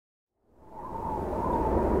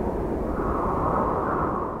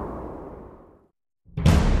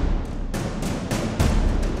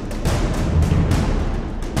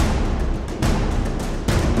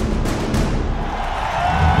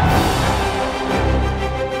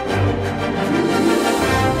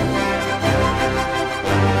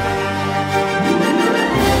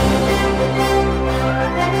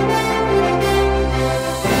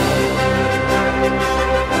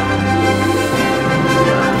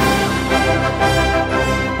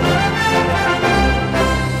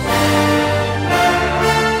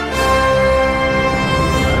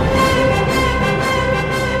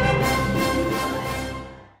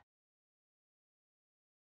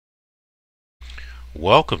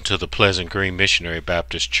Welcome to the Pleasant Green Missionary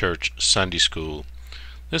Baptist Church Sunday School.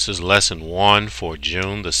 This is Lesson 1 for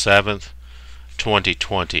June the 7th,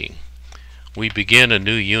 2020. We begin a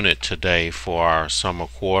new unit today for our summer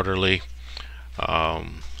quarterly.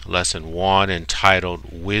 Lesson 1 entitled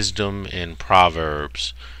Wisdom in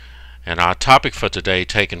Proverbs. And our topic for today,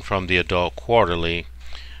 taken from the Adult Quarterly,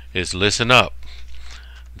 is Listen Up.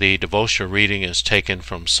 The devotional reading is taken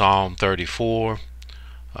from Psalm 34.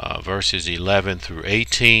 Verses 11 through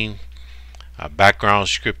 18. Background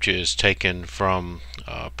scripture is taken from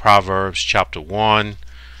Proverbs chapter 1,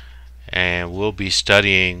 and we'll be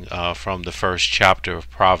studying from the first chapter of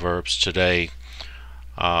Proverbs today.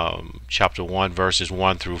 Chapter 1, verses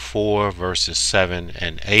 1 through 4, verses 7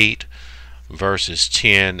 and 8, verses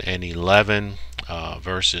 10 and 11,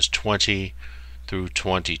 verses 20 through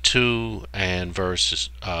 22, and verses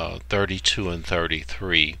 32 and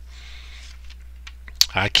 33.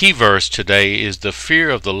 Our key verse today is, "The fear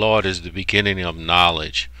of the Lord is the beginning of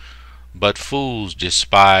knowledge, but fools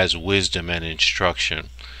despise wisdom and instruction."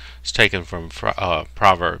 It's taken from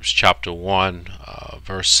Proverbs chapter 1,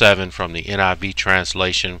 verse 7 from the NIV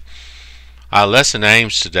translation. Our lesson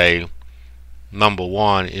aims today, number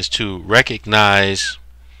 1, is to recognize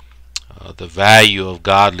the value of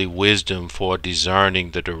godly wisdom for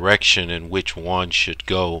discerning the direction in which one should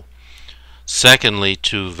go. Secondly,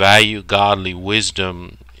 to value godly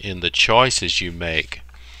wisdom in the choices you make.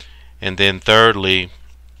 And then thirdly,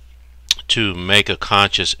 to make a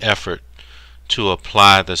conscious effort to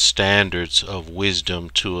apply the standards of wisdom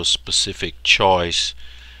to a specific choice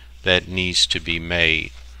that needs to be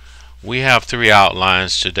made. We have 3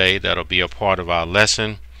 outlines today that'll be a part of our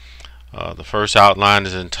lesson. The first outline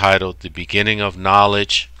is entitled The Beginning of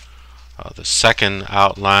Knowledge. The second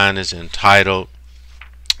outline is entitled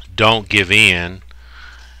Don't Give In,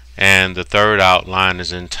 and the third outline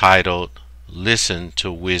is entitled Listen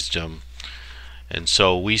to Wisdom. And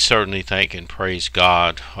so we certainly thank and praise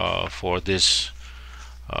God for this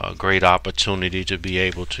great opportunity to be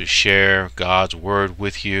able to share God's Word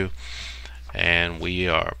with you. And we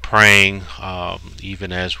are praying,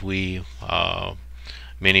 even as many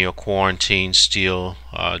are quarantined still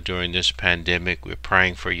during this pandemic. We're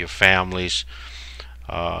praying for your families.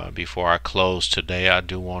 Before I close today, I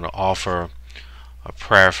do want to offer a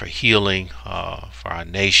prayer for healing for our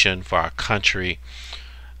nation, for our country,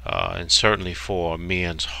 and certainly for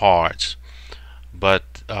men's hearts. But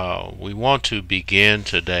we want to begin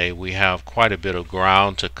today. We have quite a bit of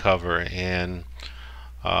ground to cover in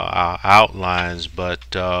our outlines,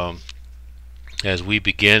 but as we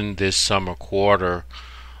begin this summer quarter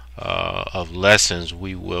of lessons,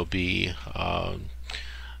 we will be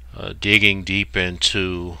digging deep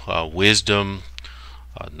into wisdom,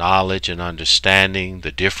 knowledge, and understanding,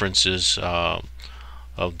 the differences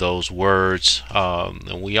of those words.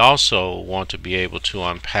 And we also want to be able to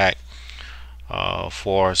unpack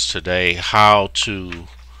for us today how to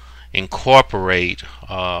incorporate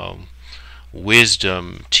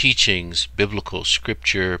wisdom, teachings, biblical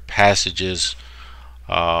scripture passages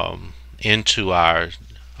into our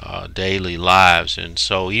daily lives. And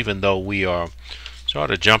so even though we are sort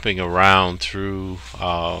of jumping around through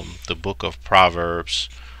the book of Proverbs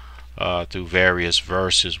through various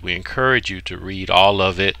verses, we encourage you to read all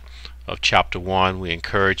of it, of chapter 1. We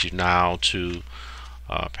encourage you now to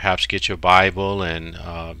perhaps get your Bible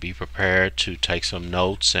and be prepared to take some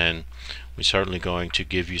notes, and we're certainly going to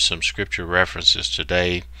give you some scripture references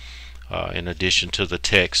today in addition to the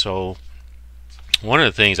text. So one of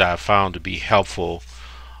the things I have found to be helpful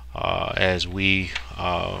as we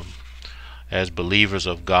as believers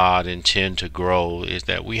of God intend to grow is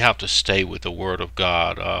that we have to stay with the Word of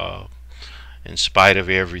God. In spite of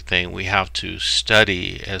everything, we have to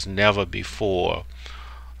study as never before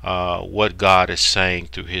what God is saying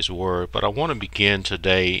through His Word. But I want to begin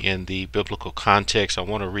today in the biblical context. I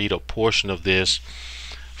want to read a portion of this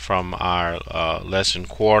from our lesson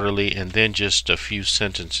quarterly, and then just a few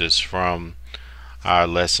sentences from our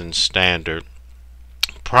lesson standard.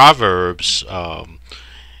 Proverbs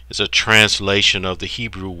is a translation of the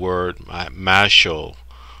Hebrew word mashal,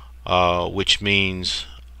 which means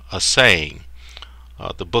a saying.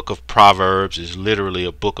 The book of Proverbs is literally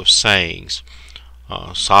a book of sayings.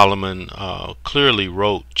 Solomon clearly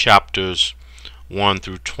wrote chapters 1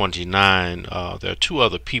 through 29. There are 2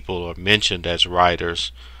 other people are mentioned as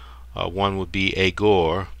writers. One would be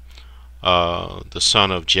Agor, the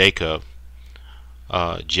son of Jacob.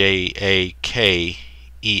 Jakeh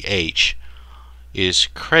is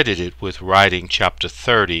credited with writing chapter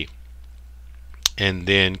 30, and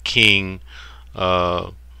then King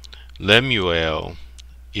Lemuel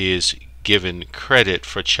is given credit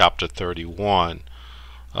for chapter 31.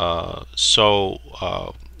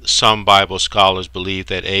 Some Bible scholars believe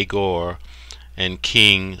that Agor and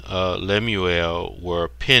King Lemuel were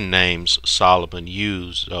pen names Solomon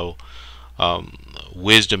used. So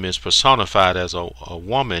wisdom is personified as a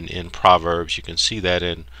woman in Proverbs. You can see that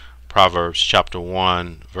in Proverbs chapter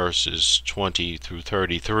 1 verses 20 through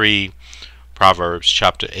 33, Proverbs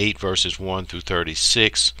chapter 8 verses 1 through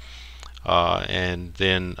 36, and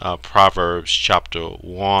then Proverbs chapter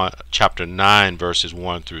 9 verses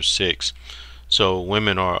 1 through 6. So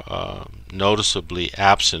women are noticeably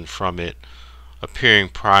absent from it, appearing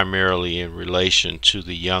primarily in relation to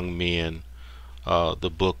the young men the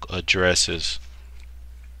book addresses.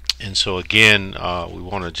 And so again, we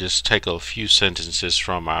want to just take a few sentences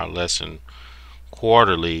from our lesson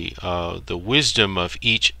quarterly. The wisdom of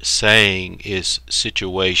each saying is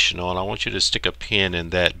situational, and I want you to stick a pin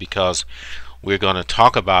in that, because we're going to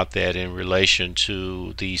talk about that in relation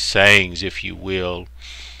to these sayings, if you will,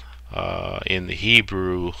 in the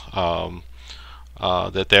Hebrew,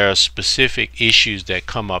 that there are specific issues that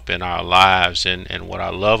come up in our lives. And what I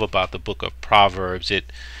love about the book of Proverbs,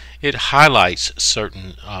 it highlights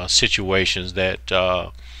certain situations that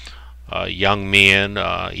young men,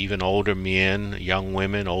 even older men, young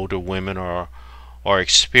women, older women are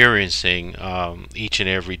experiencing each and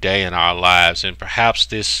every day in our lives. And perhaps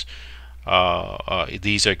these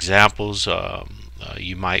examples,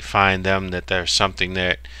 you might find them that there's something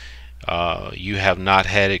that you have not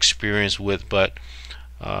had experience with, but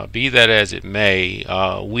be that as it may,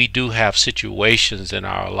 we do have situations in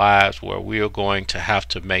our lives where we are going to have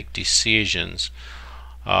to make decisions,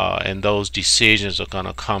 and those decisions are going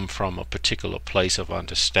to come from a particular place of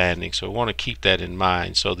understanding. So we want to keep that in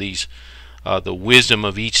mind. So the wisdom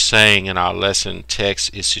of each saying in our lesson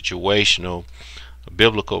text is situational.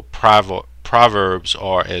 Biblical proverbs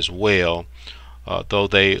are as well, though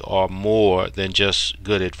they are more than just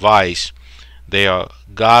good advice. They are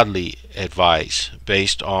godly advice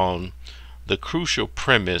based on the crucial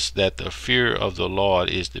premise that the fear of the Lord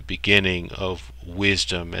is the beginning of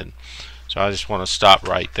wisdom. And so I just want to stop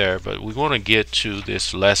right there. But we want to get to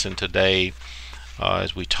this lesson today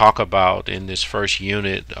as we talk about in this first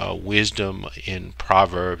unit wisdom in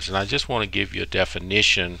Proverbs. And I just want to give you a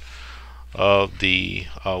definition of the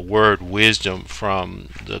word wisdom from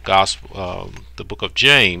the book of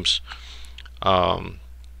James.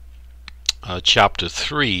 Chapter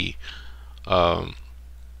 3, and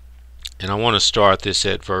I want to start this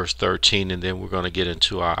at verse 13, and then we're going to get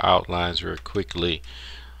into our outlines very quickly.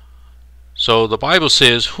 So the Bible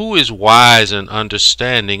says, "Who is wise and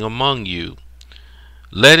understanding among you?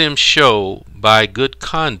 Let him show by good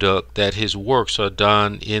conduct that his works are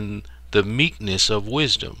done in the meekness of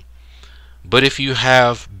wisdom. But if you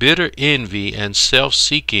have bitter envy and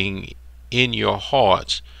self-seeking in your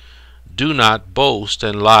hearts, do not boast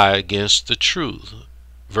and lie against the truth."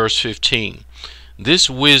 Verse 15. "This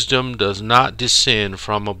wisdom does not descend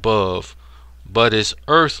from above, but is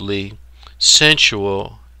earthly,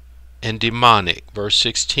 sensual, and demonic." Verse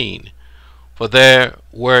 16. "For there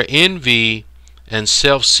where envy and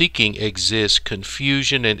self-seeking exist,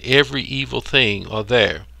 confusion and every evil thing are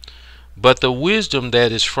there. But the wisdom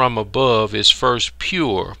that is from above is first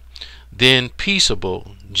pure, then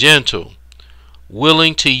peaceable, gentle,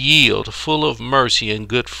 willing to yield, full of mercy and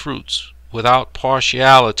good fruits, without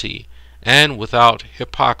partiality and without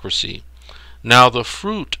hypocrisy. Now the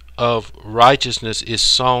fruit of righteousness is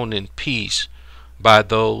sown in peace by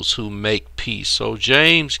those who make peace." So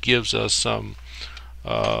James gives us some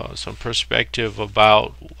perspective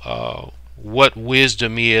about what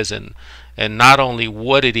wisdom is, and not only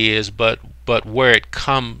what it is, but where it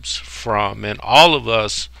comes from. And all of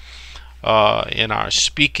us, in our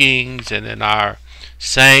speakings and in our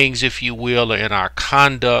sayings, if you will, or in our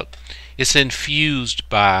conduct, it's infused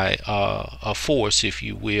by a force, if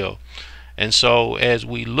you will. And so as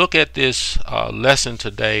we look at this lesson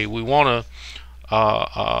today, we want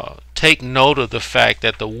to take note of the fact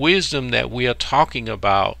that the wisdom that we are talking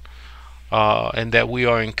about and that we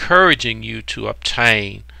are encouraging you to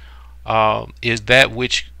obtain is that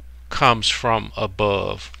which comes from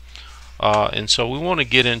above. And so we want to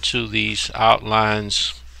get into these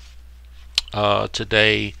outlines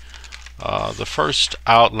today. The first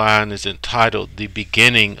outline is entitled "The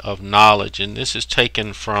Beginning of Knowledge," and this is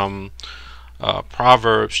taken from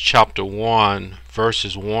Proverbs chapter 1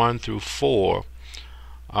 verses 1 through 4,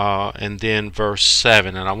 and then verse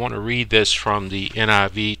 7. And I want to read this from the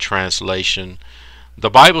NIV translation. The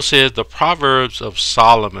Bible says, "The Proverbs of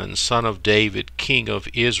Solomon, son of David, king of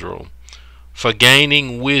Israel, for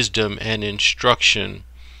gaining wisdom and instruction,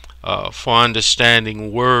 for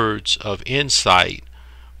understanding words of insight,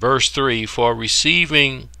 Verse 3, for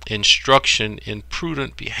receiving instruction in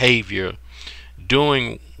prudent behavior,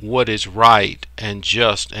 doing what is right and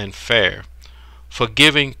just and fair, for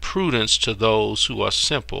giving prudence to those who are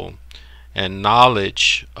simple, and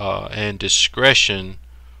knowledge and discretion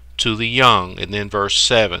to the young. And then verse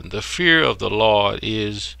 7, the fear of the Lord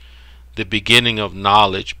is the beginning of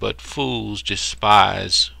knowledge, but fools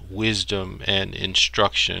despise wisdom and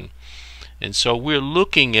instruction. And so we're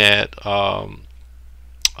looking at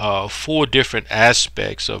 4 different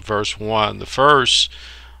aspects of verse 1. The first,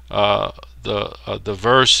 the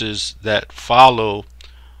verses that follow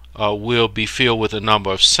will be filled with a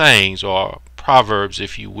number of sayings, or proverbs,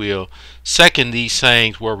 if you will. Second, these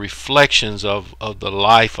sayings were reflections of the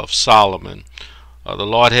life of Solomon. The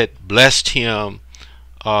Lord had blessed him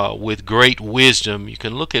with great wisdom. You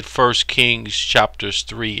can look at 1 Kings chapters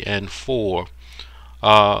 3 and 4.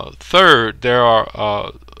 Third,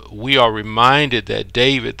 we are reminded that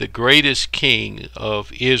David, the greatest king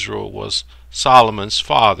of Israel, was Solomon's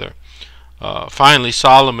father. Finally,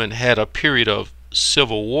 Solomon had a period of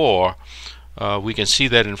civil war. We can see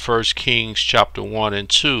that in 1 Kings chapter 1 and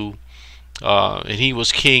 2. And he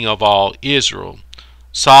was king of all Israel.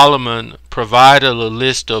 Solomon provided a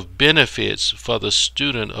list of benefits for the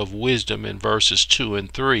student of wisdom in verses 2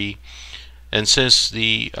 and 3. And since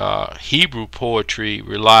the Hebrew poetry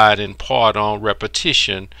relied in part on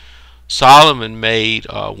repetition, Solomon made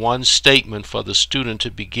one statement for the student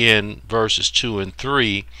to begin verses 2 and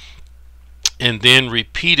 3, and then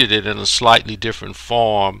repeated it in a slightly different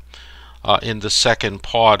form in the second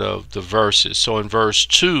part of the verses. So in verse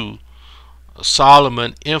 2,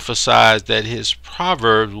 Solomon emphasized that his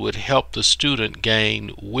proverbs would help the student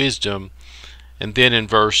gain wisdom. And then in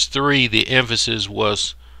verse 3, the emphasis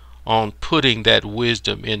was on putting that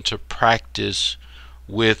wisdom into practice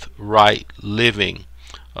with right living.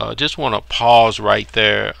 Just want to pause right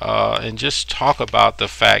there and just talk about the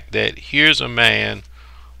fact that here's a man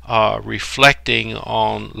reflecting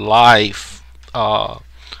on life,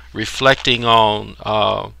 reflecting on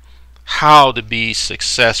how to be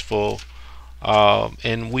successful.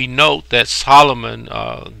 And we note that Solomon,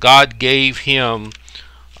 God gave him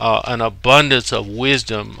an abundance of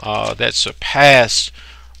wisdom that surpassed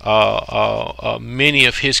many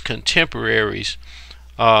of his contemporaries,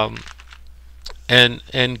 and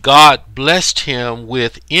God blessed him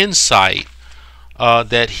with insight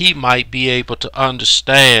that he might be able to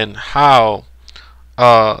understand how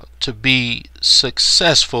to be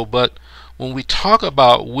successful. But when we talk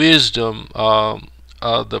about wisdom,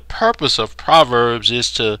 the purpose of Proverbs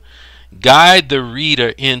is to guide the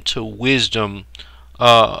reader into wisdom.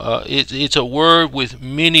 It's a word with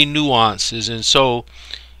many nuances, and so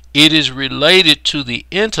it is related to the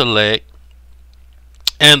intellect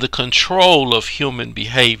and the control of human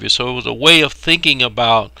behavior. So it was a way of thinking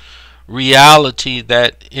about reality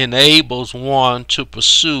that enables one to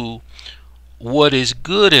pursue what is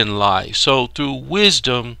good in life. So through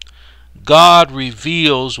wisdom, God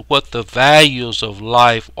reveals what the values of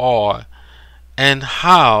life are and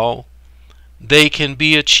how they can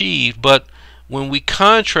be achieved. But when we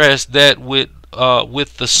contrast that with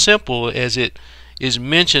the simple, as it is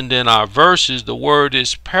mentioned in our verses, the word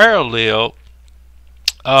is paralleled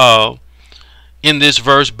in this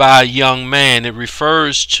verse by a young man. It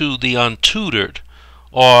refers to the untutored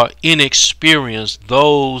or inexperienced,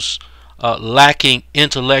 those lacking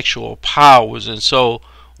intellectual powers. And so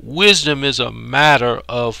wisdom is a matter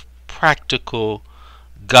of practical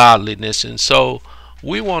godliness. And so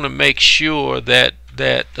we want to make sure that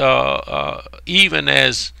even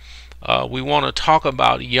as we want to talk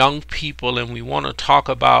about young people, and we want to talk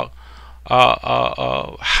about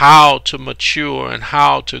how to mature and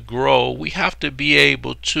how to grow, we have to be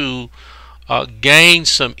able to gain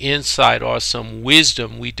some insight or some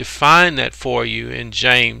wisdom. We define that for you in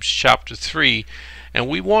James chapter 3, and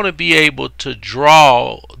we want to be able to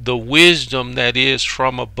draw the wisdom that is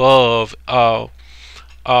from above,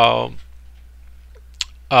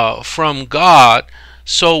 from God,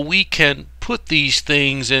 so we can put these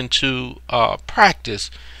things into practice.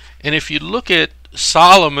 And if you look at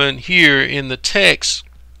Solomon here in the text,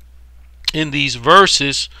 in these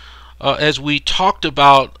verses, as we talked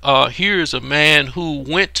about, here is a man who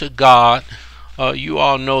went to God. You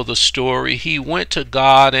all know the story. He went to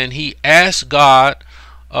God and he asked God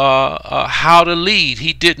how to lead.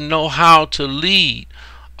 He didn't know how to lead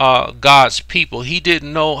God's people. He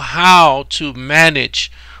didn't know how to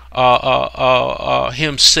manage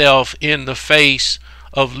himself in the face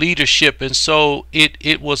of leadership. And so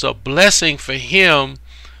it was a blessing for him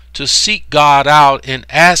to seek God out and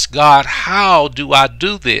ask God, how do I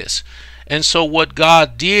do this? And so what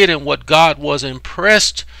God did, and what God was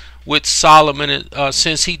impressed with Solomon,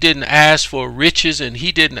 since he didn't ask for riches and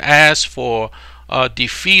he didn't ask for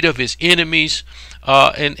defeat of his enemies,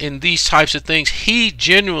 and these types of things, he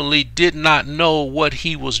genuinely did not know what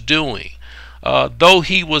he was doing. Though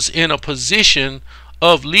he was in a position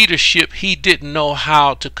of leadership, he didn't know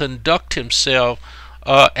how to conduct himself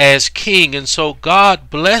as king. And so God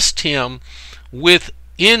blessed him with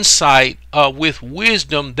insight, with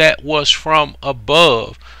wisdom that was from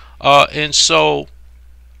above. And so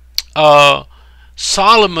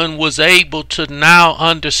Solomon was able to now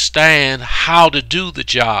understand how to do the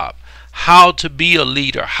job, how to be a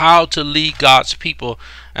leader, how to lead God's people.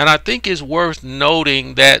 And I think it's worth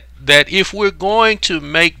noting that if we're going to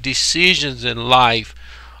make decisions in life,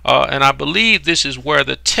 and I believe this is where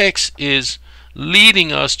the text is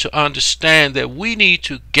leading us to understand, that we need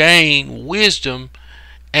to gain wisdom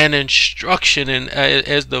and instruction. And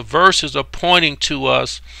as the verses are pointing to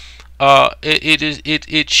us,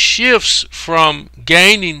 it shifts from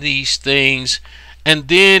gaining these things, and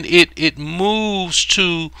then it moves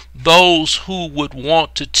to those who would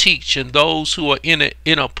want to teach, and those who are in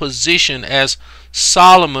a position as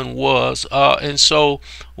Solomon was. And so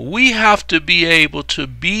we have to be able to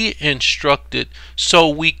be instructed so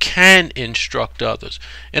we can instruct others.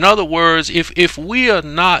 In other words, if we are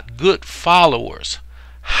not good followers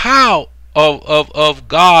of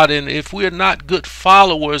God, and if we are not good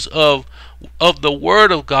followers of the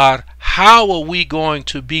Word of God, how are we going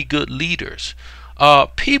to be good leaders?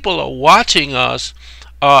 People are watching us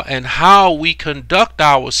and how we conduct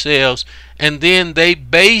ourselves, and then they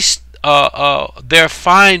base their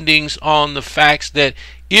findings on the facts that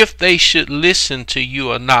if they should listen to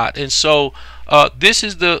you or not. And so this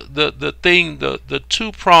is the thing, the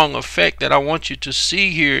two-prong effect that I want you to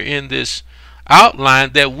see here in this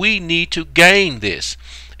outline, that we need to gain this.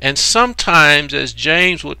 And sometimes, as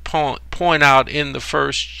James would point out in the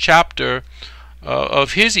first chapter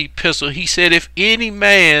of his epistle, he said, if any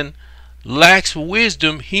man lacks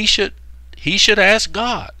wisdom, he should ask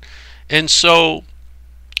God. And so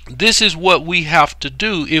this is what we have to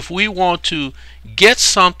do. If we want to get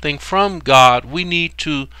something from God, we need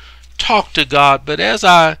to talk to God. But as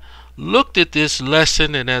I looked at this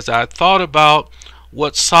lesson, and as I thought about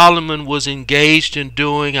what Solomon was engaged in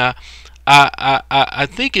doing, I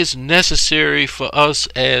think it's necessary for us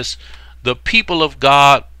as the people of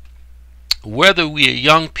God, whether we are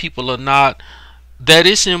young people or not, that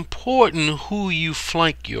it's important who you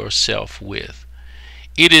flank yourself with.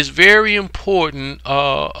 It is very important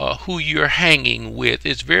who you're hanging with.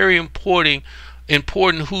 It's very important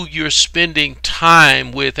who you're spending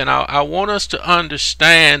time with. And I want us to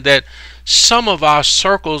understand that some of our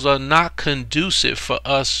circles are not conducive for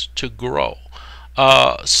us to grow.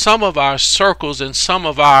 Some of our circles and some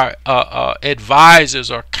of our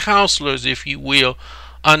advisors or counselors, if you will,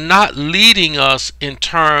 are not leading us in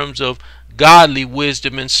terms of godly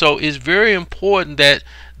wisdom. And so it's very important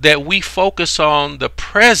that we focus on the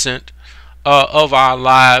present of our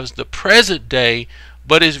lives, the present day,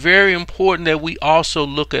 but it's very important that we also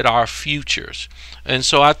look at our futures. And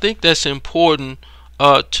so I think that's important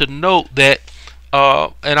to note that,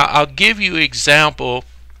 and I'll give you an example.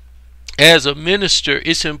 As a minister,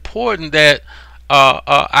 it's important that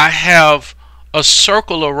I have a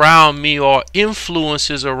circle around me, or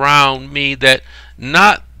influences around me, that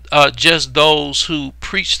not just those who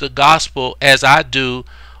preach the gospel as I do,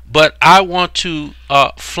 but I want to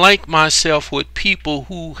flank myself with people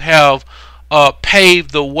who have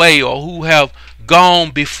paved the way, or who have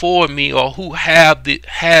gone before me, or who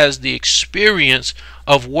has the experience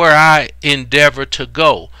of where I endeavor to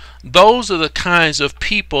go. Those are the kinds of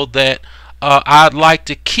people that I'd like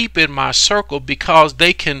to keep in my circle, because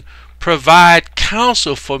they can provide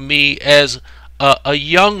counsel for me as a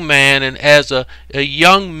young man and as a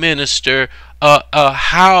young minister,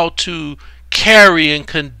 how to carry and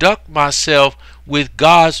conduct myself with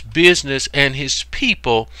God's business and His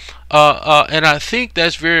people. And I think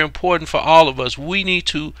that's very important for all of us. We need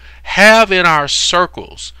to have in our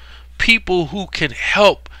circles people who can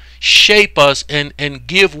help shape us and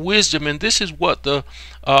give wisdom. And this is what the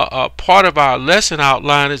part of our lesson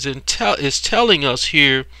outline is telling us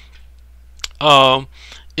here,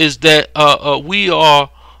 is that we are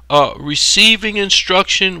receiving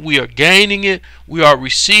instruction, we are gaining it, we are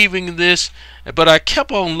receiving this. But I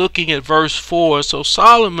kept on looking at verse 4. So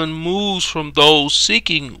Solomon moves from those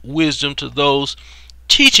seeking wisdom to those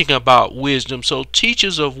teaching about wisdom. So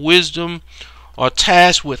teachers of wisdom are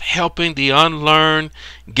tasked with helping the unlearned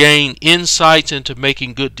gain insights into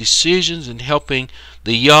making good decisions and helping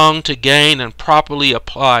the young to gain and properly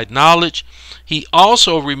applied knowledge. He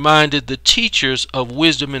also reminded the teachers of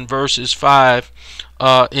wisdom in verses 5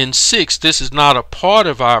 and 6. This is not a part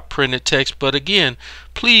of our printed text, but again,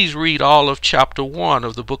 please read all of chapter 1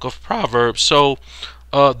 of the book of Proverbs. So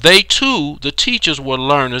they too, the teachers, were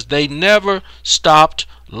learners. They never stopped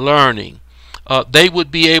learning. They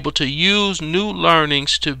would be able to use new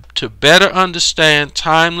learnings to better understand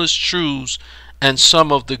timeless truths and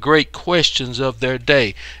some of the great questions of their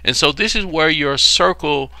day. And so this is where your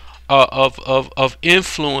circle of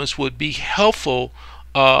influence would be helpful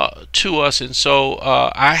to us. And so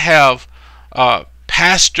I have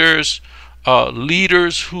pastors,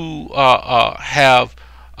 leaders who have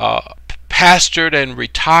pastored and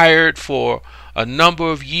retired for a number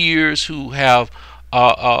of years, who have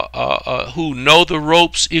who know the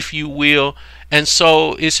ropes, if you will. And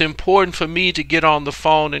so it's important for me to get on the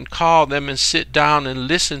phone and call them and sit down and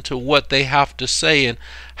listen to what they have to say, and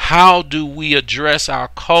how do we address our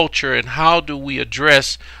culture, and how do we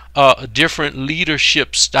address different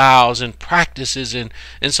leadership styles and practices. And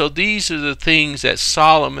so these are the things that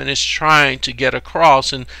Solomon is trying to get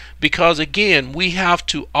across. And because again, we have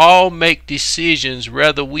to all make decisions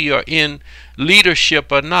whether we are in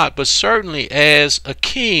leadership or not. But certainly as a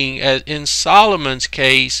king, as in Solomon's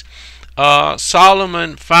case,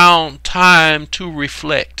 Solomon found time to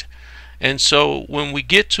reflect. And so when we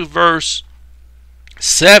get to verse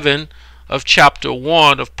 7 of chapter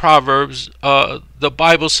 1 of Proverbs, the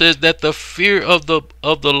Bible says that the fear of the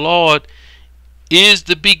Lord is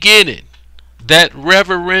the beginning. That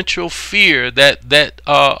reverential fear,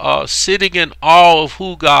 that sitting in awe of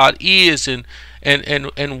who God is and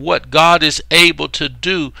what God is able to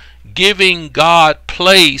do, giving God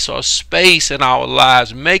place or space in our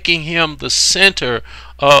lives, making him the center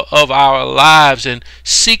of our lives, and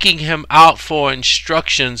seeking him out for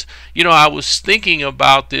instructions. You know, I was thinking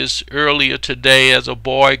about this earlier today as a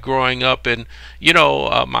boy growing up, and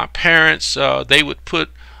my parents, they would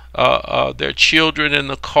put their children in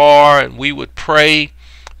the car, and we would pray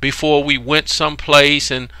before we went someplace.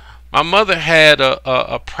 And my mother had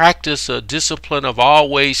a practice, a discipline of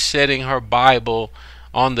always setting her Bible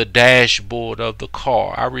on the dashboard of the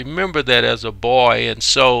car. I remember that as a boy. And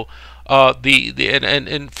so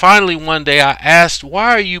and finally one day I asked,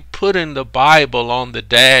 why are you putting the Bible on the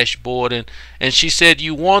dashboard? And she said,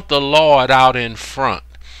 you want the Lord out in front.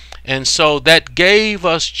 And so that gave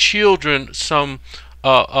us children some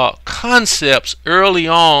concepts early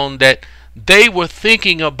on that they were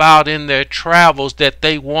thinking about in their travels, that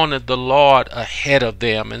they wanted the Lord ahead of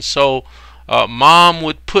them. And so Mom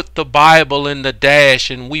would put the Bible in the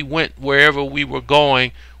dash, and we went wherever we were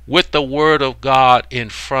going with the Word of God in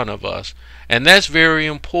front of us. And that's very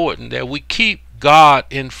important, that we keep God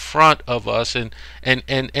in front of us, and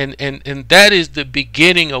that is the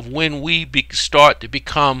beginning of when we start to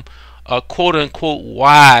become quote unquote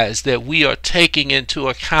wise, that we are taking into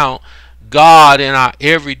account God in our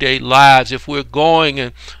everyday lives. If we're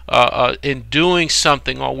going and doing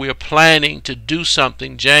something, or we're planning to do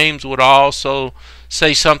something, James would also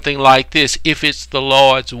say something like this: if it's the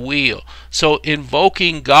Lord's will. So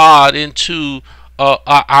invoking God into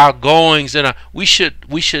our goings, and we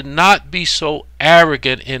should not be so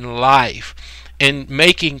arrogant in life and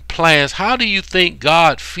making plans. How do you think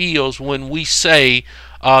God feels when we say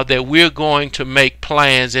that we're going to make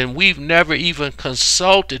plans, and we've never even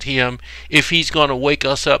consulted him if he's going to wake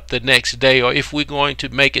us up the next day, or if we're going to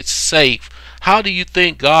make it safe? How do you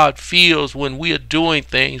think God feels when we are doing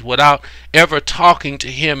things without ever talking to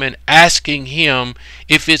him and asking him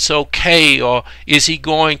if it's okay, or is he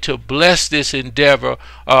going to bless this endeavor,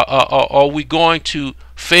 or are we going to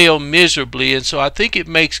fail miserably? And so I think it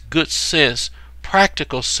makes good sense,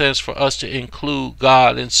 practical sense, for us to include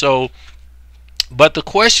God. And so, but the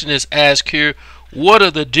question is asked here, what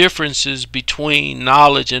are the differences between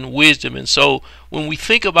knowledge and wisdom? And so when we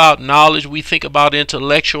think about knowledge, we think about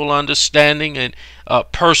intellectual understanding and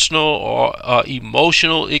personal or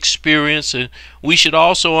emotional experience. And we should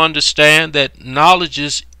also understand that knowledge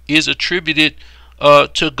is attributed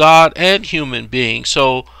to God and human beings.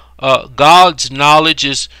 So God's knowledge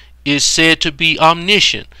is said to be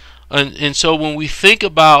omniscient. And so when we think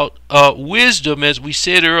about wisdom, as we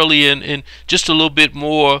said earlier, and just a little bit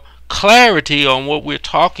more clarity on what we're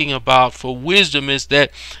talking about for wisdom, is that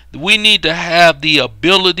we need to have the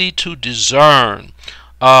ability to discern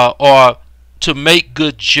or to make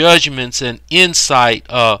good judgments and insight.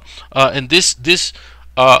 And this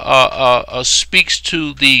speaks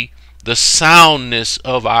to the soundness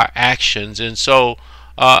of our actions. And so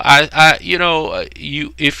If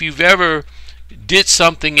you've ever did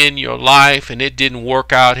something in your life and it didn't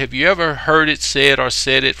work out, have you ever heard it said or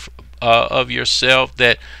said it of yourself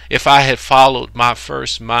that if I had followed my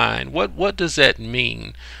first mind? What does that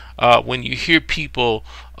mean? When you hear people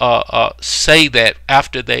say that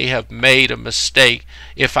after they have made a mistake,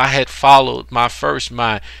 if I had followed my first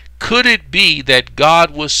mind, could it be that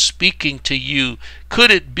God was speaking to you?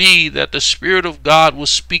 Could it be that the Spirit of God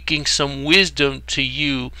was speaking some wisdom to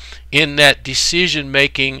you in that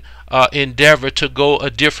decision-making endeavor to go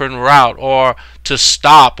a different route, or to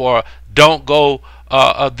stop, or don't go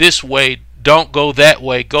this way, don't go that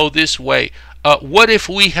way, go this way? What if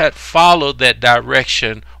we had followed that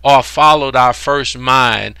direction, or followed our first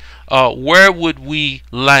mind? Where would we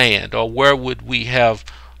land, or where would we have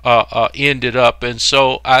ended up? And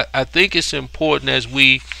so I think it's important as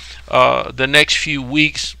we the next few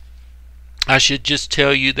weeks, I should just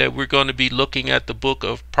tell you that we're going to be looking at the book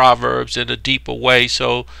of Proverbs in a deeper way.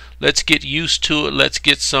 So let's get used to it. Let's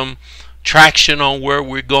get some traction on where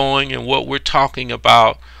we're going and what we're talking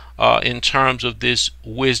about in terms of this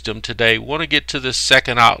wisdom today. We want to get to the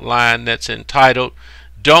second outline that's entitled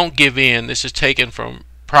Don't Give In. This is taken from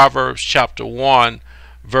Proverbs chapter 1,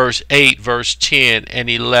 verse 8, verse 10 and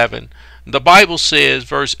 11. The Bible says,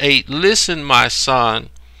 verse 8, "Listen, my son,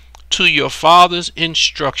 to your father's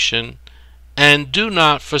instruction, and do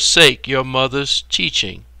not forsake your mother's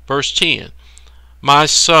teaching." Verse 10, "My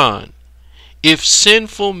son, if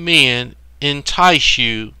sinful men entice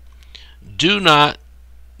you, do not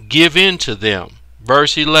give in to them."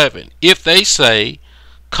 Verse 11, "If they say,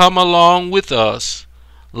 'Come along with us,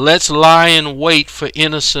 let's lie in wait for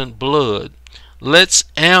innocent blood, let's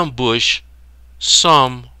ambush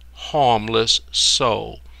some harmless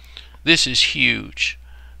soul.'" This is huge.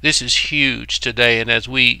 This is huge today. And as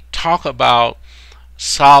we talk about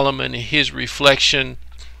Solomon and his reflection,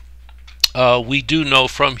 we do know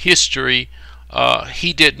from history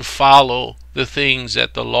he didn't follow the things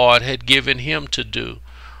that the Lord had given him to do.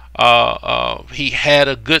 He had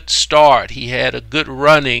a good start, he had a good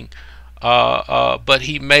running, but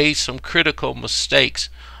he made some critical mistakes.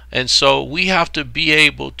 And so we have to be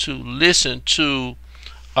able to listen to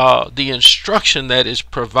the instruction that is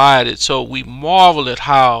provided. So we marvel at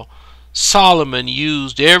how Solomon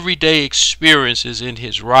used everyday experiences in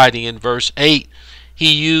his writing. In verse 8,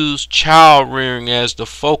 he used child rearing as the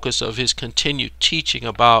focus of his continued teaching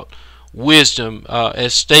about wisdom.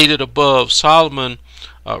 As stated above, Solomon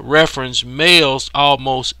referenced males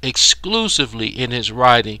almost exclusively in his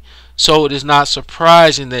writing, so it is not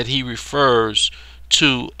surprising that he refers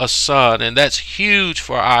to a son. And that's huge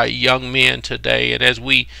for our young men today. And as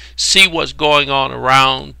we see what's going on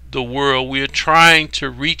around the world, we're trying to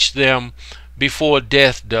reach them before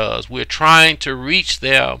death does. We're trying to reach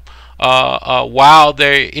them while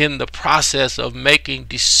they're in the process of making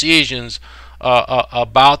decisions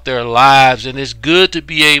about their lives. And it's good to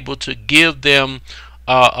be able to give them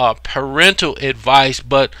parental advice,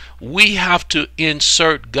 but we have to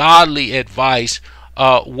insert godly advice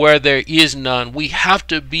where there is none. We have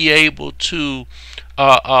to be able to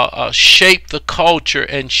shape the culture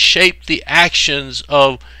and shape the actions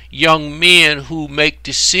of young men who make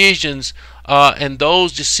decisions, and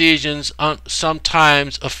those decisions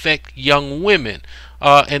sometimes affect young women.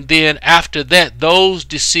 And then after that, those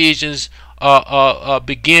decisions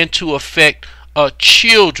begin to affect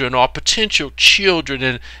children or potential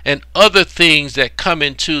children, and other things that come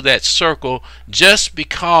into that circle just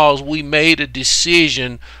because we made a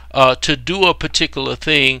decision to do a particular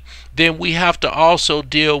thing. Then we have to also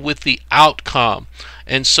deal with the outcome.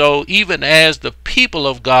 And so even as the people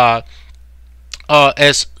of God,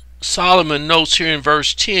 as Solomon notes here in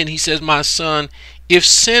verse 10, he says, "My son, if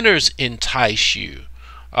sinners entice you,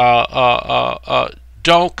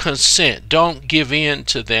 don't consent, don't give in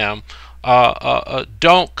to them,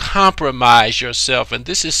 don't compromise yourself." And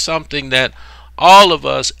this is something that all of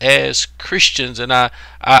us as Christians, and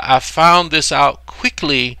I found this out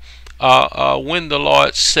quickly when the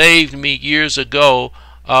Lord saved me years ago.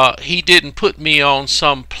 He didn't put me on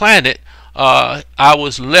some planet. I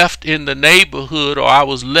was left in the neighborhood, or I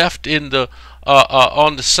was left in the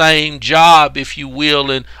on the same job, if you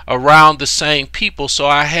will, and around the same people. So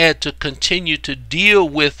I had to continue to deal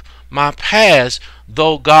with my past,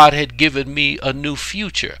 though God had given me a new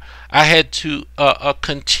future. I had to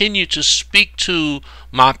continue to speak to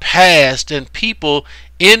my past and people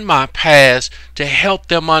in my past to help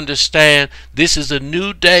them understand this is a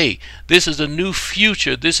new day, this is a new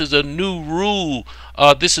future, this is a new rule,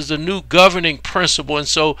 this is a new governing principle. And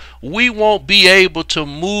so we won't be able to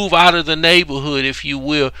move out of the neighborhood, if you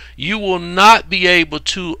will. You will not be able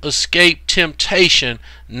to escape temptation.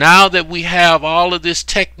 Now that we have all of this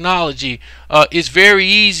technology, it's very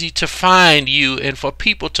easy to find you and for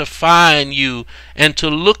people to find you and to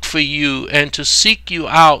look for you and to seek you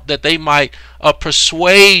out, that they might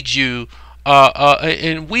persuade you,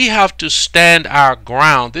 and we have to stand our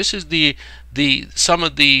ground. This is the some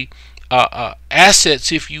of the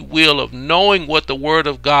assets, if you will, of knowing what the Word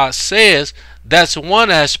of God says. That's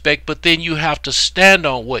one aspect, but then you have to stand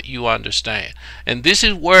on what you understand. And this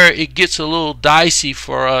is where it gets a little dicey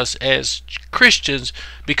for us as Christians,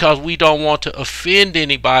 because we don't want to offend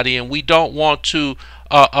anybody, and we don't want to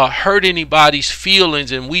hurt anybody's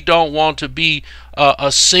feelings, and we don't want to be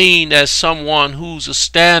seen as someone who's a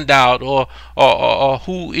standout, or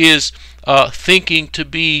who is thinking to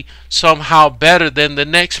be somehow better than the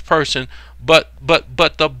next person. But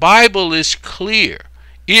the Bible is clear.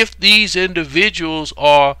 If these individuals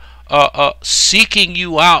are seeking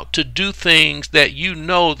you out to do things that you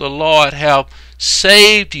know the Lord have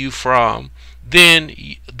saved you from, then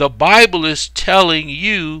the Bible is telling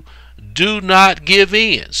you, do not give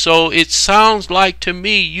in. So it sounds like to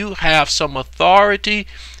me you have some authority,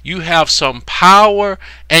 you have some power,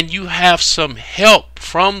 and you have some help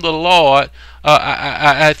from the Lord.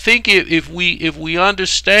 I think if we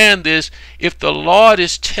understand this, if the Lord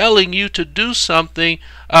is telling you to do something,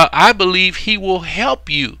 I believe He will help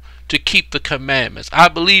you to keep the commandments. I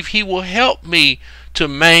believe He will help me to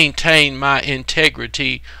maintain my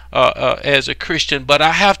integrity as a Christian. But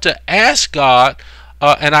I have to ask God,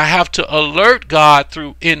 and I have to alert God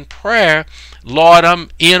through in prayer. Lord,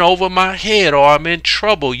 I'm in over my head, or I'm in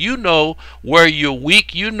trouble. You know where you're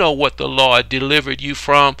weak. You know what the Lord delivered you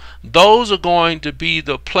from. Those are going to be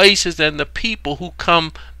the places and the people who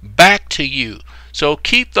come back to you. So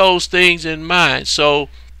keep those things in mind. So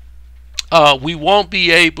we won't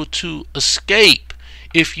be able to escape,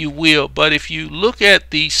 if you will. But if you look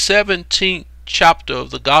at the 17th chapter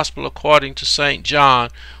of the Gospel according to St. John,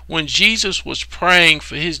 when Jesus was praying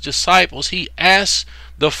for His disciples, He asked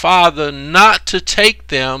the Father not to take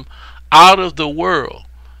them out of the world.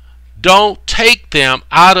 Don't take them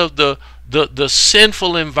out of the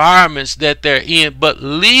sinful environments that they're in, but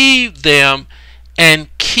leave them and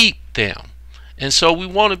keep them. And so we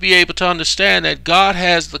want to be able to understand that God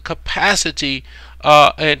has the capacity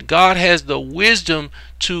and God has the wisdom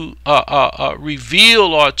to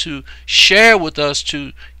reveal or to share with us,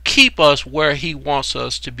 to keep us where He wants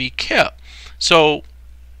us to be kept. So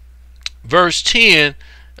verse 10,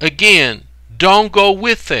 again, don't go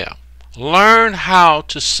with them. Learn how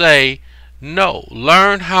to say no.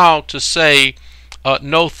 Learn how to say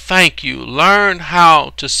no thank you. Learn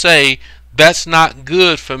how to say that's not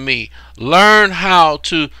good for me. Learn how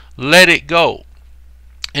to let it go.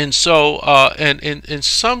 And so and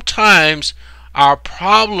sometimes our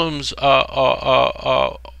problems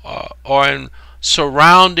are in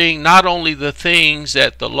surrounding not only the things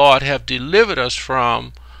that the Lord have delivered us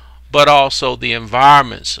from, but also the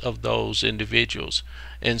environments of those individuals,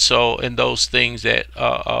 and so and those things that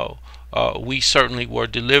we certainly were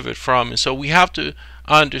delivered from. And so we have to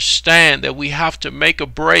understand that we have to make a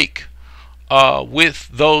break with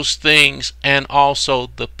those things, and also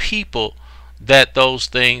the people that those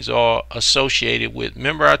things are associated with.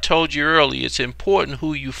 Remember, I told you earlier, it's important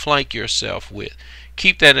who you flank yourself with.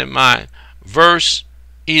 Keep that in mind. Verse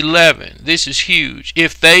 11, this is huge.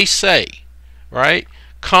 If they say, right,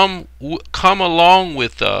 come along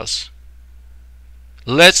with us,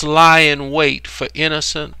 let's lie in wait for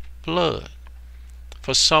innocent blood,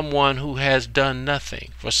 for someone who has done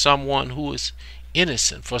nothing, for someone who is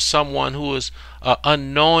innocent, for someone who is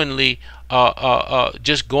unknowingly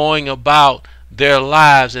just going about their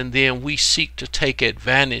lives, and then we seek to take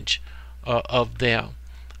advantage of them.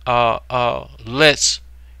 Let's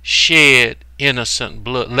shed innocent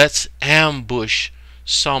blood. Let's ambush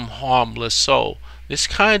some harmless soul. This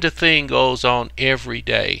kind of thing goes on every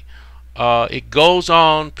day. It goes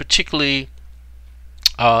on particularly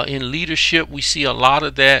in leadership. We see a lot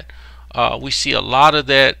of that. We see a lot of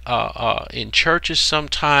that in churches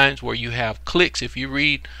sometimes, where you have cliques. If you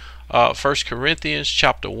read 1 Corinthians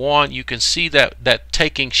chapter 1, you can see that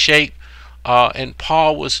taking shape. And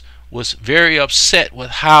Paul was very upset with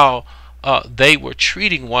how they were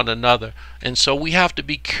treating one another. And so we have to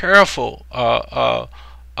be careful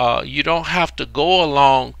You don't have to go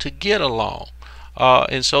along to get along.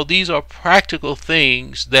 And so these are practical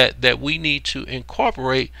things that we need to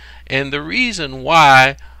incorporate. And the reason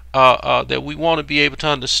why that we want to be able to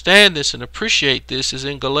understand this and appreciate this is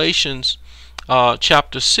in Galatians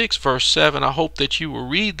chapter 6 verse 7. I hope that you will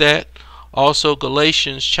read that. Also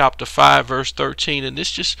Galatians chapter 5 verse 13. And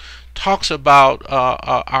this just talks about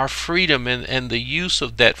our freedom and the use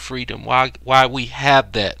of that freedom, why we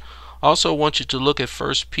have that. Also want you to look at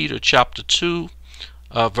 1 Peter chapter 2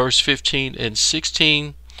 verse 15 and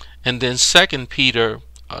 16, and then 2 Peter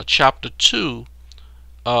chapter 2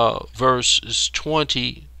 verses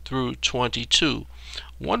 20 through 22.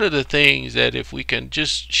 One of the things that, if we can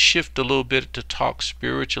just shift a little bit to talk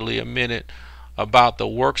spiritually a minute about the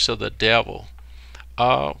works of the devil,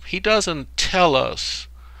 he doesn't tell us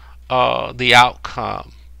the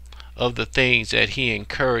outcome of the things that he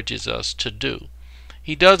encourages us to do.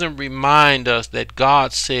 He doesn't remind us that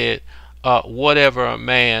God said, whatever a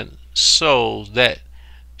man sows, that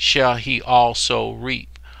shall he also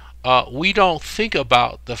reap. We don't think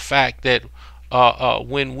about the fact that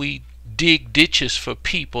when we dig ditches for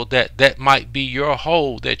people, that might be your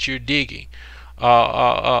hole that you're digging.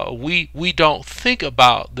 We don't think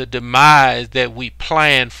about the demise that we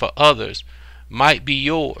plan for others might be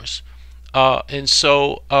yours. And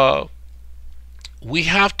so we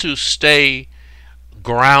have to stay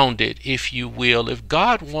grounded, if you will. If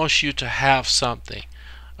God wants you to have something,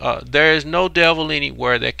 there is no devil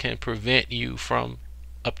anywhere that can prevent you from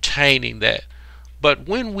obtaining that. But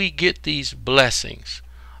when we get these blessings,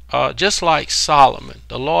 just like Solomon,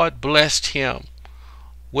 the Lord blessed him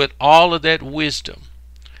with all of that wisdom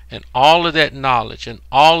and all of that knowledge and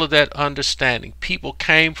all of that understanding. People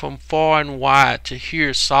came from far and wide to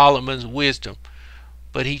hear Solomon's wisdom,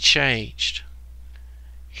 but he changed.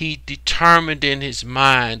 He determined in his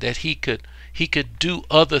mind that he could do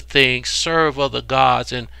other things, serve other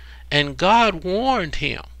gods, and God warned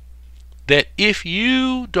him that if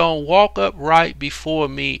you don't walk upright before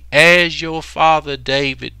me as your father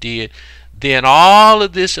David did, then all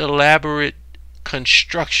of this elaborate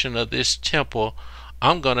construction of this temple,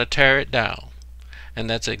 I'm going to tear it down. And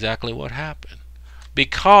that's exactly what happened,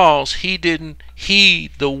 because he didn't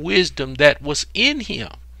heed the wisdom that was in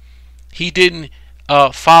him. He didn't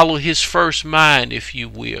follow his first mind, if you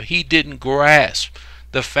will. He didn't grasp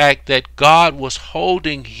the fact that God was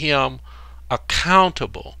holding him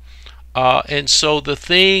accountable. And so the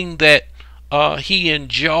thing that he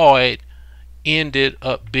enjoyed ended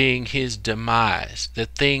up being his demise. The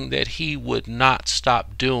thing that he would not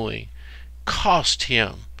stop doing cost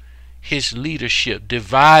him his leadership,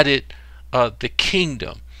 divided the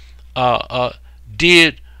kingdom,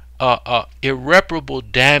 did irreparable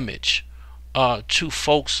damage to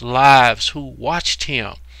folks' lives who watched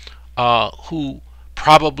him, who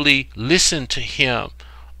probably listened to him.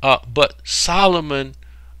 But Solomon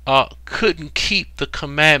couldn't keep the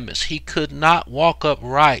commandments. He could not walk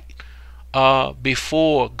upright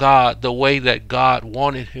before God the way that God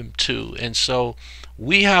wanted him to. And so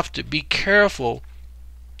we have to be careful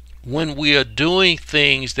when we are doing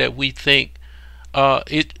things that we think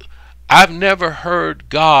I've never heard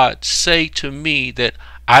God say to me that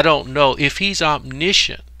I don't know. If he's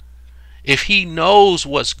omniscient, if he knows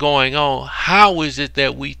what's going on, how is it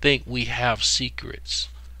that we think we have secrets?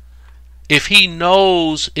 If he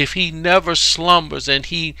knows, if he never slumbers and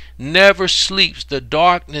he never sleeps, the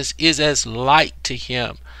darkness is as light to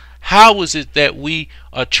him, how is it that we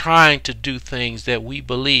are trying to do things that we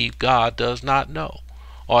believe God does not know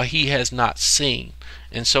or he has not seen?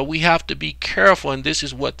 And so we have to be careful, and this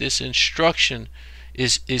is what this instruction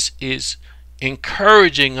is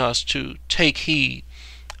encouraging us to take heed.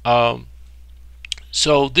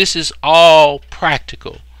 So this is all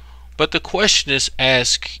practical. But the question is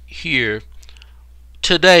asked here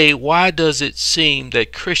today, why does it seem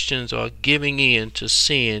that Christians are giving in to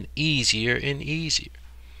sin easier and easier?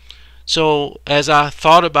 So as I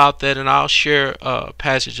thought about that, and I'll share a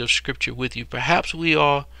passage of scripture with you, perhaps we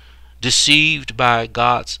are deceived by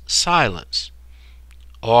God's silence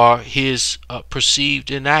or his perceived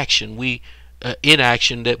inaction.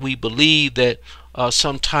 Inaction that we believe that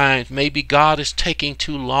sometimes maybe God is taking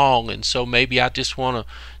too long, and so maybe I just want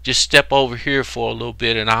to just step over here for a little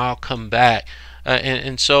bit and I'll come back.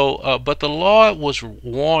 But the Lord was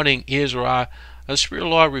warning Israel. The Spirit of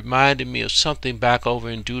the Lord reminded me of something back over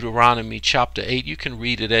in Deuteronomy chapter 8. You can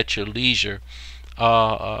read it at your leisure.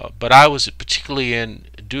 But I was particularly in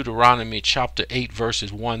Deuteronomy chapter 8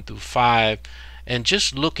 verses 1 through 5, and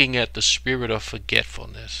just looking at the spirit of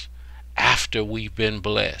forgetfulness after we've been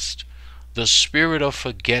blessed. The spirit of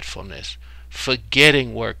forgetfulness,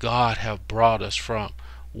 forgetting where God have brought us from.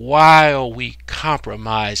 Why are we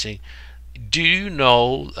compromising? Do you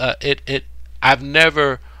know it's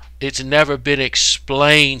never been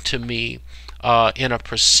explained to me in a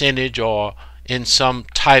percentage or in some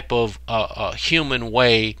type of human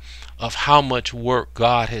way of how much work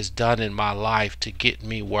God has done in my life to get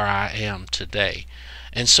me where I am today.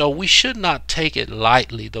 And so we should not take it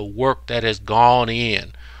lightly, the work that has gone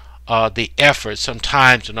in, the effort.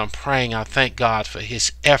 Sometimes when I'm praying, I thank God for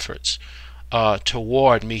his efforts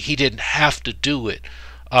toward me. He didn't have to do it.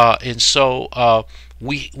 And so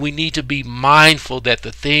we need to be mindful that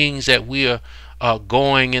the things that we are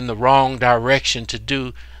going in the wrong direction to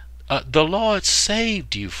do, the Lord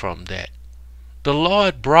saved you from that. The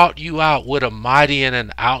Lord brought you out with a mighty and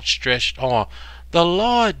an outstretched arm. The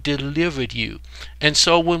Lord delivered you. And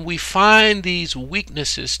so when we find these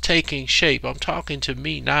weaknesses taking shape, I'm talking to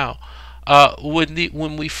me now,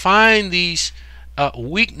 when we find these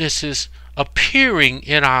weaknesses appearing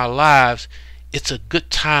in our lives, it's a good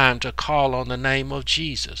time to call on the name of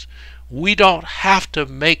Jesus. We don't have to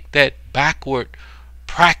make that backward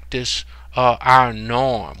practice our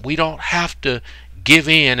norm. We don't have to give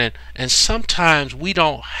in, and sometimes we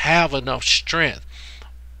don't have enough strength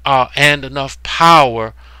and enough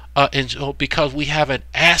power because we haven't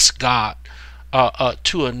asked God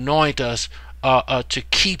to anoint us, to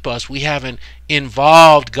keep us. We haven't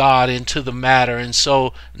involved God into the matter, and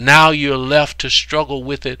so now you're left to struggle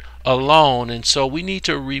with it alone. And so we need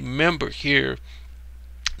to remember here,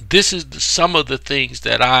 this is some of the things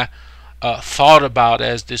that I thought about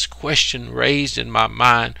as this question raised in my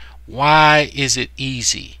mind. Why is it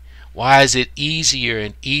easy? Why is it easier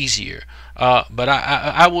and easier? But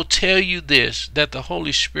I will tell you this, that the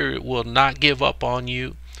Holy Spirit will not give up on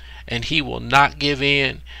you, and he will not give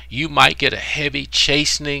in. You might get a heavy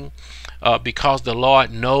chastening because the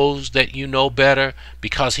Lord knows that you know better,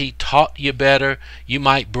 because he taught you better. You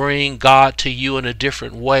might bring God to you in a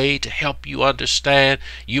different way to help you understand.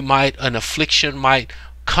 An affliction might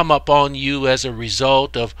come up on you as a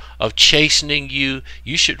result of chastening you.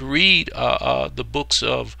 You should read the books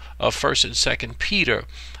of 1st and 2nd Peter,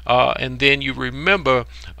 and then you remember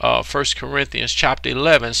 1 Corinthians chapter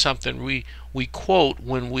 11, something we quote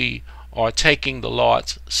when we are taking the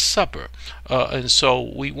Lord's Supper. And so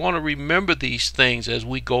we want to remember these things as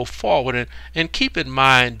we go forward, and keep in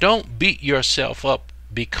mind, don't beat yourself up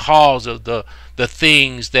because of the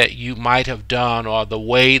things that you might have done or the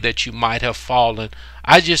way that you might have fallen.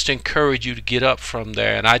 I just encourage you to get up from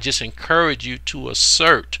there, and I just encourage you to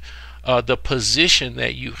assert the position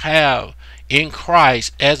that you have in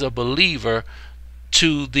Christ as a believer,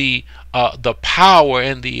 to the power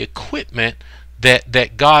and the equipment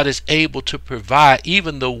that God is able to provide,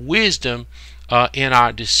 even the wisdom in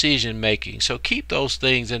our decision making. So keep those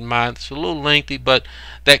things in mind. It's a little lengthy, but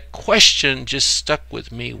that question just stuck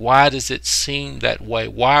with me. Why does it seem that way?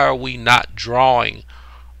 Why are we not drawing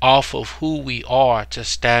off of who we are to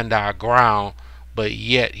stand our ground, but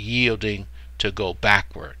yet yielding to go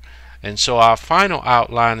backward? And so our final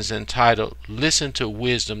outline is entitled, Listen to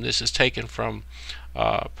Wisdom. This is taken from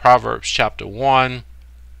Proverbs chapter 1,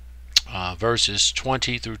 verses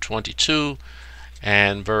 20 through 22,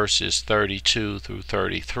 and verses 32 through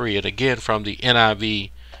 33. And again from the NIV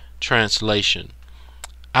translation.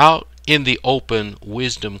 Out in the open,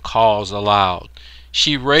 wisdom calls aloud.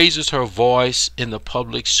 She raises her voice in the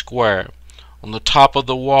public square. On the top of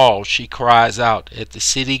the wall she cries out. At the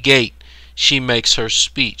city gate she makes her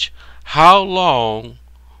speech. How long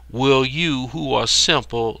will you who are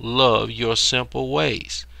simple love your simple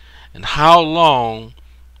ways? And how long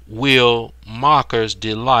will mockers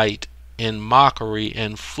delight in mockery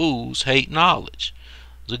and fools hate knowledge?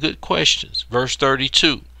 Those are good questions. Verse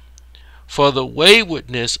 32. For the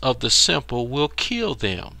waywardness of the simple will kill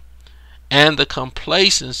them, and the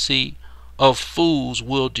complacency of fools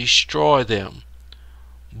will destroy them.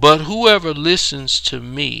 But whoever listens to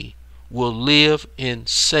me will live in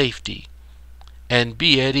safety and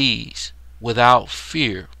be at ease without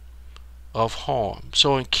fear of harm.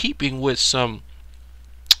 So in keeping with some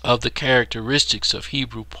of the characteristics of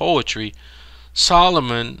Hebrew poetry,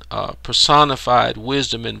 Solomon personified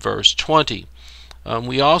wisdom in verse 20.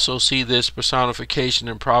 We also see this personification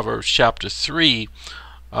in Proverbs chapter 3,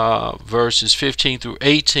 verses 15 through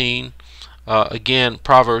 18. Again,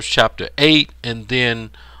 Proverbs chapter 8, and then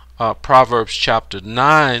Proverbs chapter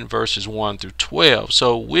 9, verses 1 through 12.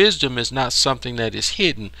 So wisdom is not something that is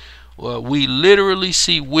hidden. We literally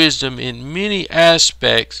see wisdom in many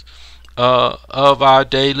aspects of our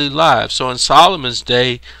daily lives. So in Solomon's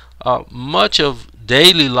day, much of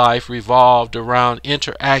daily life revolved around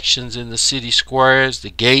interactions in the city squares,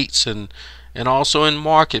 the gates, and and also in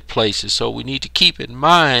marketplaces. So we need to keep in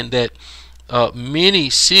mind that many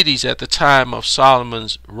cities at the time of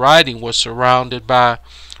Solomon's writing were surrounded by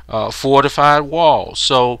fortified walls.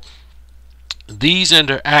 So these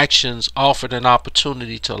interactions offered an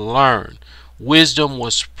opportunity to learn. Wisdom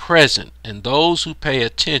was present, and those who pay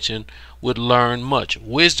attention would learn much.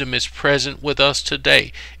 Wisdom is present with us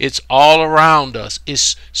today. It's all around us.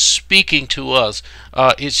 It's speaking to us.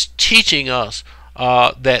 It's teaching us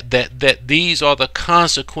that these are the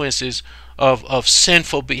consequences of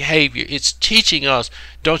sinful behavior. It's teaching us,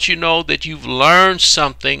 don't you know that you've learned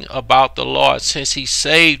something about the Lord since He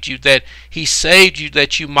saved you, that He saved you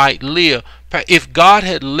that you might live. If God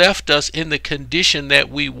had left us in the condition that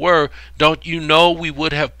we were, don't you know we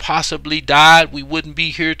would have possibly died? We wouldn't be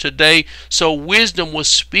here today. So wisdom was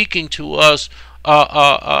speaking to us,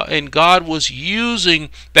 and God was using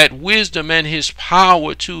that wisdom and His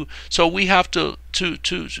power to. So we have to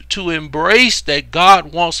embrace that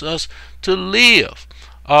God wants us to live,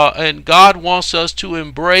 and God wants us to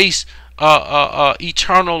embrace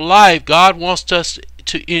eternal life. God wants us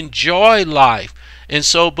to enjoy life. And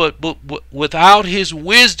so, but without His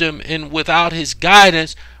wisdom and without His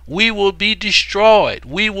guidance, we will be destroyed.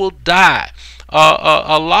 We will die.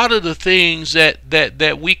 A lot of the things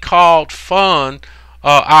that we called fun,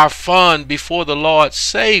 our fun before the Lord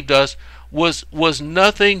saved us, was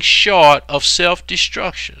nothing short of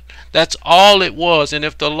self-destruction. That's all it was. And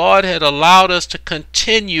if the Lord had allowed us to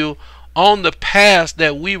continue on the path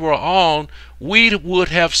that we were on, we would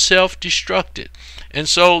have self-destructed. And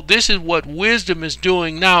so this is what wisdom is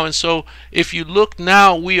doing now. And so if you look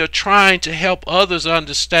now, we are trying to help others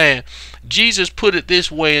understand. Jesus put it this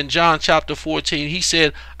way in John chapter 14. He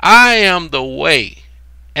said, I am the way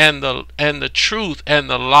and the truth and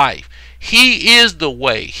the life. He is the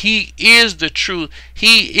way. He is the truth.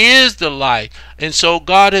 He is the life. And so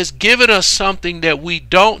God has given us something that we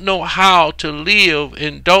don't know how to live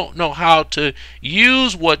and don't know how to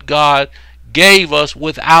use what God gave us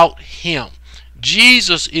without Him.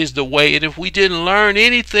 Jesus is the way. And if we didn't learn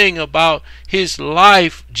anything about His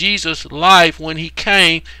life, Jesus' life, when He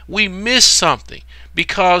came, we missed something,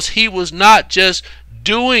 because He was not just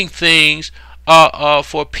doing things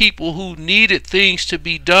for people who needed things to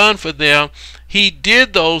be done for them. He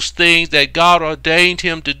did those things that God ordained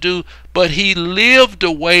Him to do, but He lived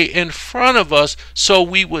a way in front of us so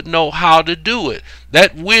we would know how to do it.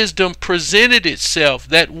 That wisdom presented itself.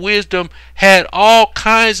 That wisdom had all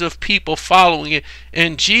kinds of people following it.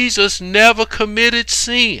 And Jesus never committed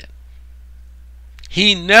sin.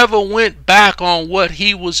 He never went back on what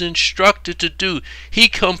He was instructed to do. He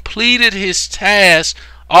completed His task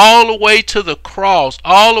all the way to the cross,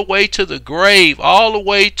 all the way to the grave, all the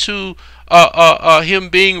way to Him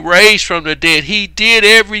being raised from the dead. He did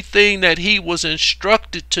everything that He was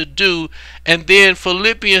instructed to do. And then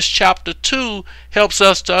Philippians chapter 2 helps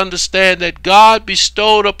us to understand that God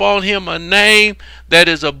bestowed upon Him a name that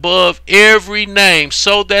is above every name,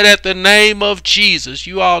 so that at the name of Jesus,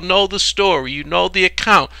 you all know the story, you know the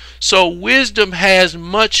account. So wisdom has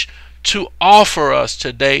much to offer us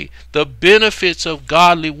today. The benefits of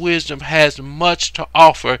godly wisdom has much to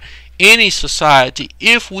offer any society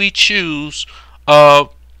if we choose to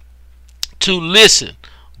listen.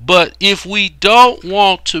 But if we don't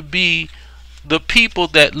want to be the people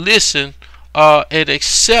that listen and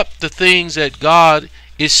accept the things that God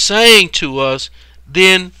is saying to us,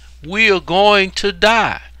 then we are going to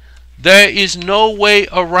die. There is no way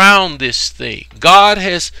around this thing. God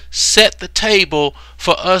has set the table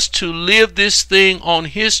for us to live this thing on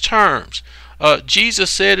His terms. Jesus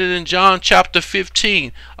said it in John chapter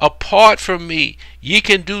 15, apart from me, ye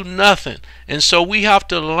can do nothing. And so we have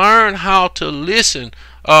to learn how to listen.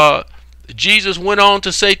 Jesus went on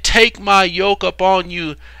to say, take my yoke upon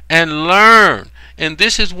you and learn. And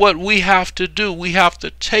this is what we have to do. We have to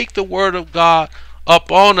take the word of God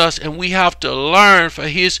upon us, and we have to learn, for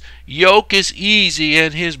His yoke is easy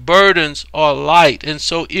and His burdens are light. And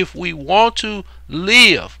so if we want to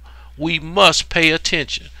live, we must pay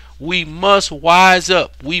attention. We must wise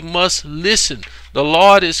up. We must listen. The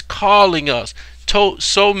Lord is calling us.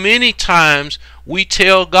 So many times we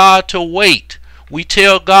tell God to wait. We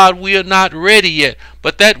tell God we are not ready yet.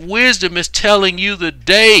 But that wisdom is telling you the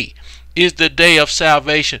day is the day of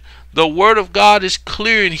salvation. The word of God is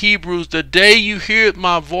clear in Hebrews. The day you hear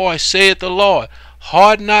my voice, saith the Lord,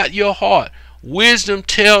 harden not your heart. Wisdom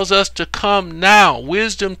tells us to come now.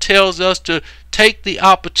 Wisdom tells us to take take the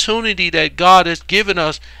opportunity that God has given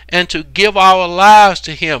us and to give our lives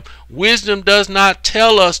to Him. Wisdom does not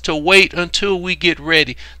tell us to wait until we get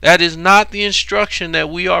ready. That is not the instruction that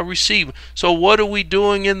we are receiving. So what are we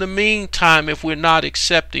doing in the meantime if we're not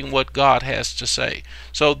accepting what God has to say?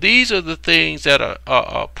 So these are the things that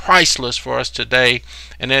are priceless for us today.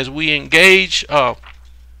 And as we engage the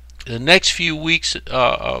next few weeks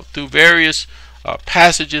through various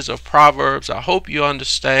passages of Proverbs, I hope you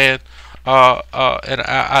understand. And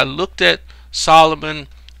I looked at Solomon.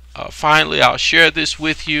 Finally, I'll share this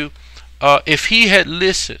with you. If he had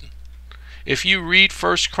listened, if you read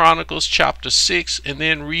 1 Chronicles chapter 6 and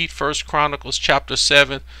then read 1 Chronicles chapter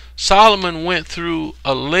 7, Solomon went through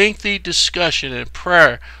a lengthy discussion and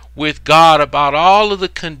prayer with God about all of the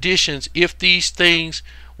conditions. If these things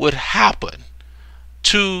would happen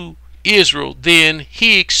to Israel, then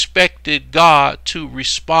he expected God to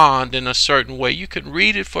respond in a certain way. You can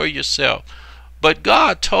read it for yourself. But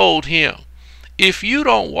God told him, if you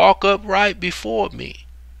don't walk upright before me,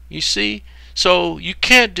 you see, so you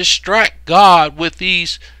can't distract God with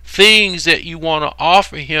these things that you want to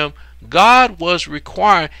offer him. God was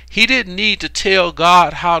requiring, he didn't need to tell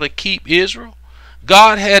God how to keep Israel.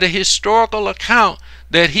 God had a historical account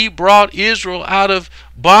that he brought Israel out of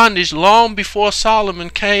bondage long before Solomon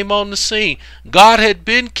came on the scene. God had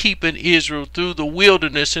been keeping Israel through the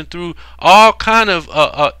wilderness and through all kind of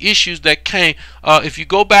issues that came. If you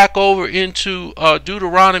go back over into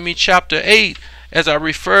Deuteronomy chapter 8, as I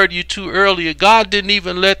referred you to earlier, God didn't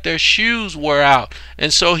even let their shoes wear out.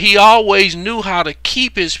 And so he always knew how to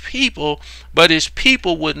keep his people, but his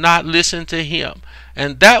people would not listen to him.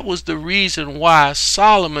 And that was the reason why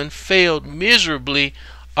Solomon failed miserably,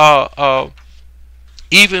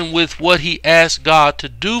 even with what he asked God to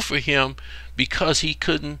do for him, because he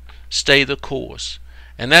couldn't stay the course.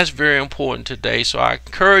 And that's very important today. So I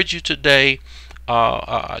encourage you today,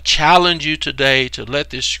 challenge you today to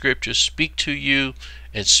let this scripture speak to you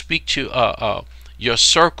and speak to your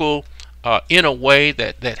circle in a way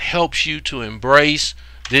that helps you to embrace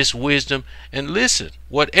this wisdom. And listen,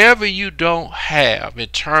 whatever you don't have in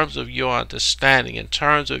terms of your understanding, in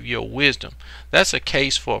terms of your wisdom, that's a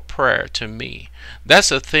case for prayer to me. That's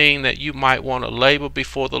a thing that you might want to label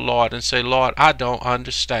before the Lord and say, Lord, I don't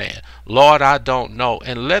understand. Lord, I don't know.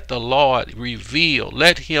 And let the Lord reveal,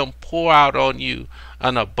 let him pour out on you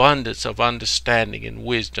an abundance of understanding and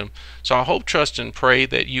wisdom. So I hope, trust, and pray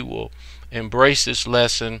that you will embrace this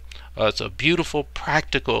lesson. It's a beautiful,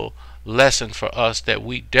 practical lesson for us that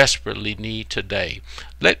we desperately need today.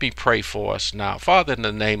 Let me pray for us now. Father, in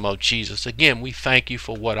the name of Jesus, again, we thank you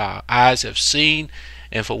for what our eyes have seen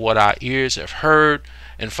and for what our ears have heard.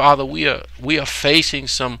 And Father, we are facing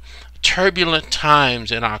some turbulent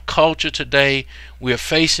times in our culture today. We are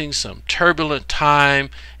facing some turbulent time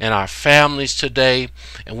in our families today,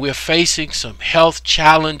 and we're facing some health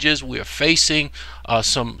challenges. We are facing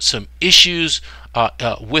some issues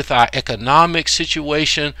with our economic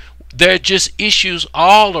situation. There are just issues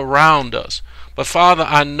all around us. But Father,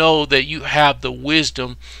 I know that you have the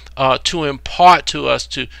wisdom to impart to us,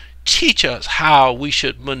 to teach us how we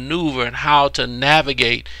should maneuver and how to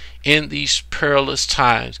navigate in these perilous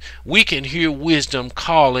times. We can hear wisdom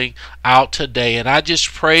calling out today, and I just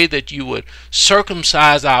pray that you would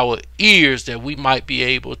circumcise our ears that we might be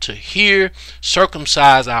able to hear,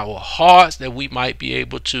 circumcise our hearts that we might be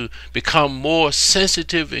able to become more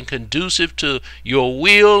sensitive and conducive to your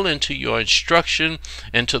will and to your instruction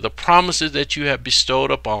and to the promises that you have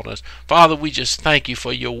bestowed upon us. Father, we just thank you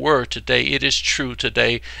for your word today. It is true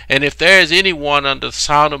today, and if there is anyone under the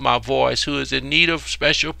sound of my voice who is in need of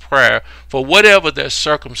special prayer for whatever their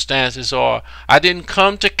circumstances are, I didn't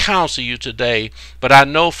come to counsel you today, but I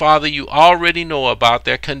know, Father, you already know about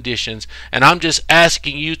their conditions, and I'm just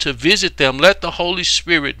asking you to visit them. Let the Holy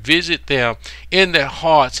Spirit visit them in their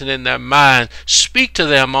hearts and in their minds. Speak to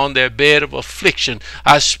them on their bed of affliction.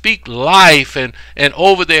 I speak life and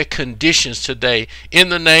over their conditions today in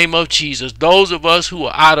the name of Jesus. Those of us who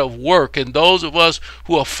are out of work and those of us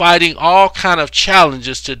who are fighting all kind of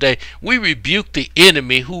challenges today, we rebuke the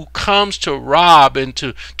enemy who comes to rob and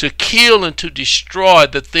to kill and to destroy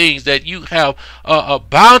the things that you have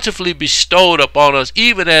bountifully bestowed upon us.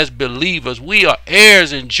 Even as believers, we are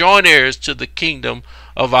heirs and joint heirs to the kingdom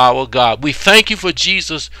of our God. We thank you for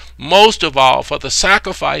Jesus, most of all for the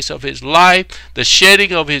sacrifice of his life, the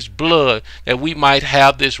shedding of his blood, that we might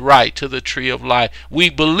have this right to the tree of life. We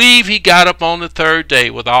believe he got up on the third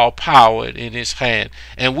day with all power in his hand,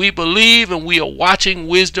 and we believe, and we are watching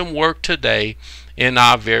wisdom work today in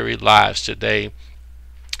our very lives today.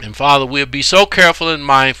 And Father, we'll be so careful and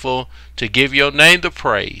mindful to give your name the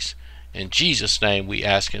praise. In Jesus' name we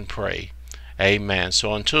ask and pray. Amen.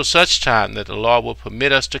 So until such time that the Lord will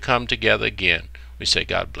permit us to come together again, we say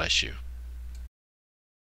God bless you.